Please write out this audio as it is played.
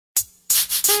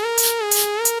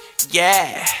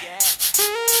Yeah.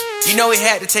 You know we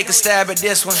had to take a stab at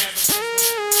this one.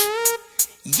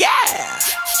 Yeah.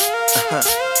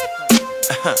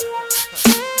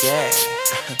 Yeah.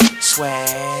 Swag.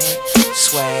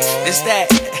 This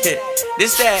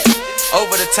that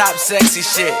over the top sexy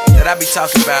shit that I be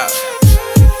talking about.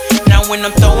 Now when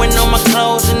I'm throwing on my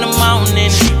clothes in the morning,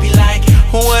 she be like,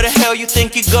 where the hell you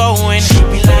think you're going? She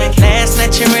be like, last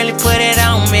night you really put it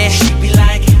on me. She be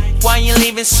like, why you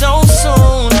leaving so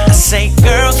soon? I say,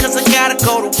 girl, cause I gotta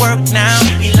go to work now.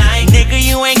 She be like, nigga,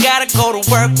 you ain't gotta go to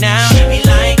work now. She be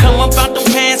like, come up out them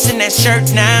pants and that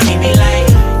shirt now. He be like,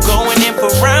 going in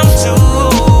for round 2.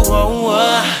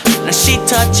 Now she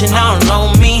touching all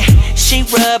on me. She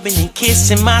rubbing and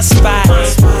kissing my spot.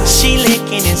 She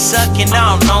licking and sucking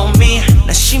all on me.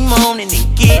 Now she moaning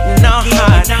and getting all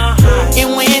hot.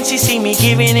 And when she see me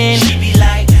giving in, she be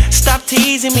like, stop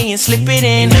teasing me and slip it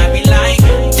in. I be like,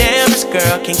 damn, this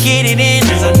girl can get it in.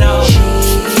 Cause I know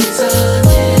she's a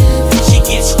nympho. She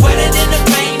gets wetter than the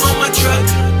paint on my truck.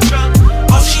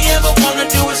 All she ever wanna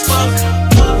do is fuck.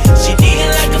 She need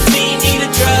it like a fiend need a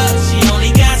drug. She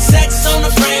only got sex on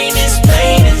the brain. It's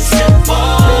plain and simple.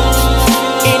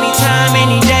 Anytime,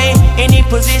 any day, any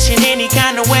position, any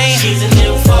kind of way. She's a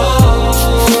nympho.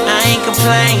 I ain't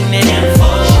complaining.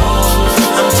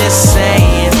 I'm just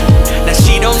saying. Now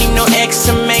she don't need no ex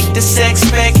to make the sex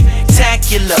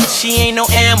spectacular. She ain't no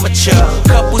amateur.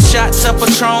 Couple shots of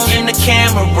Patron in the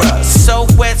camera. So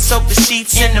wet, soak the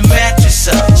sheets and the mattress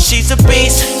up. She's a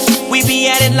beast. We be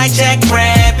at it like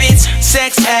jackrabbits.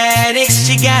 Sex addicts,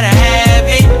 she gotta have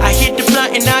it. I hit the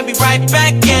blunt and I be right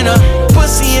back in her.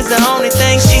 Pussy is the only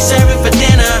thing she serving for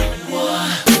dinner.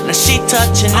 Now she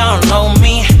touching all on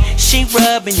me. She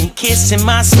rubbing and kissing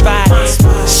my spot.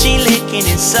 She licking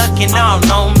and sucking all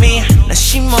on me. Now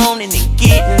she moaning and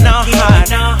getting all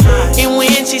hot. And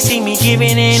when she see me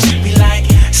giving in, she be like,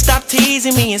 stop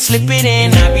teasing me and slip it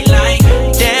in. I be like,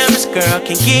 damn, this girl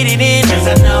can get it in. Cause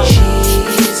I know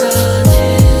she's a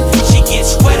nympho. She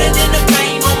gets wetter than the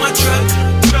paint on my truck.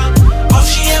 All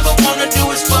she ever wanna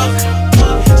do is fuck.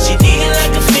 She need it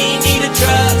like a fiend need a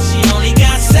drug. She only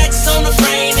got sex on the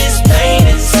brain. It's plain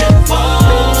and simple.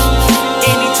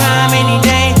 Anytime, any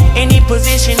day, any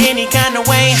position, any kind of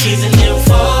way. She's a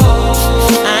nympho.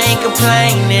 I ain't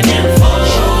complaining.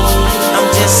 I'm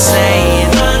just saying.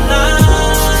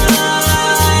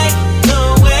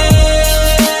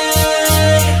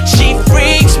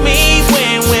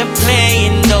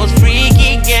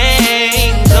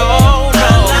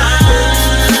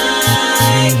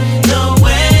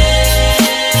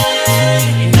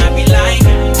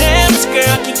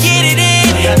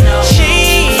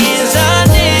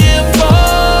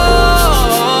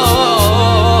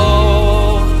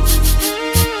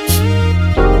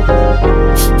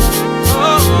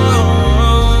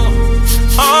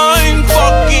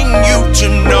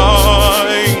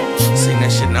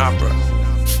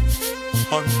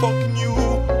 I'm fucking you.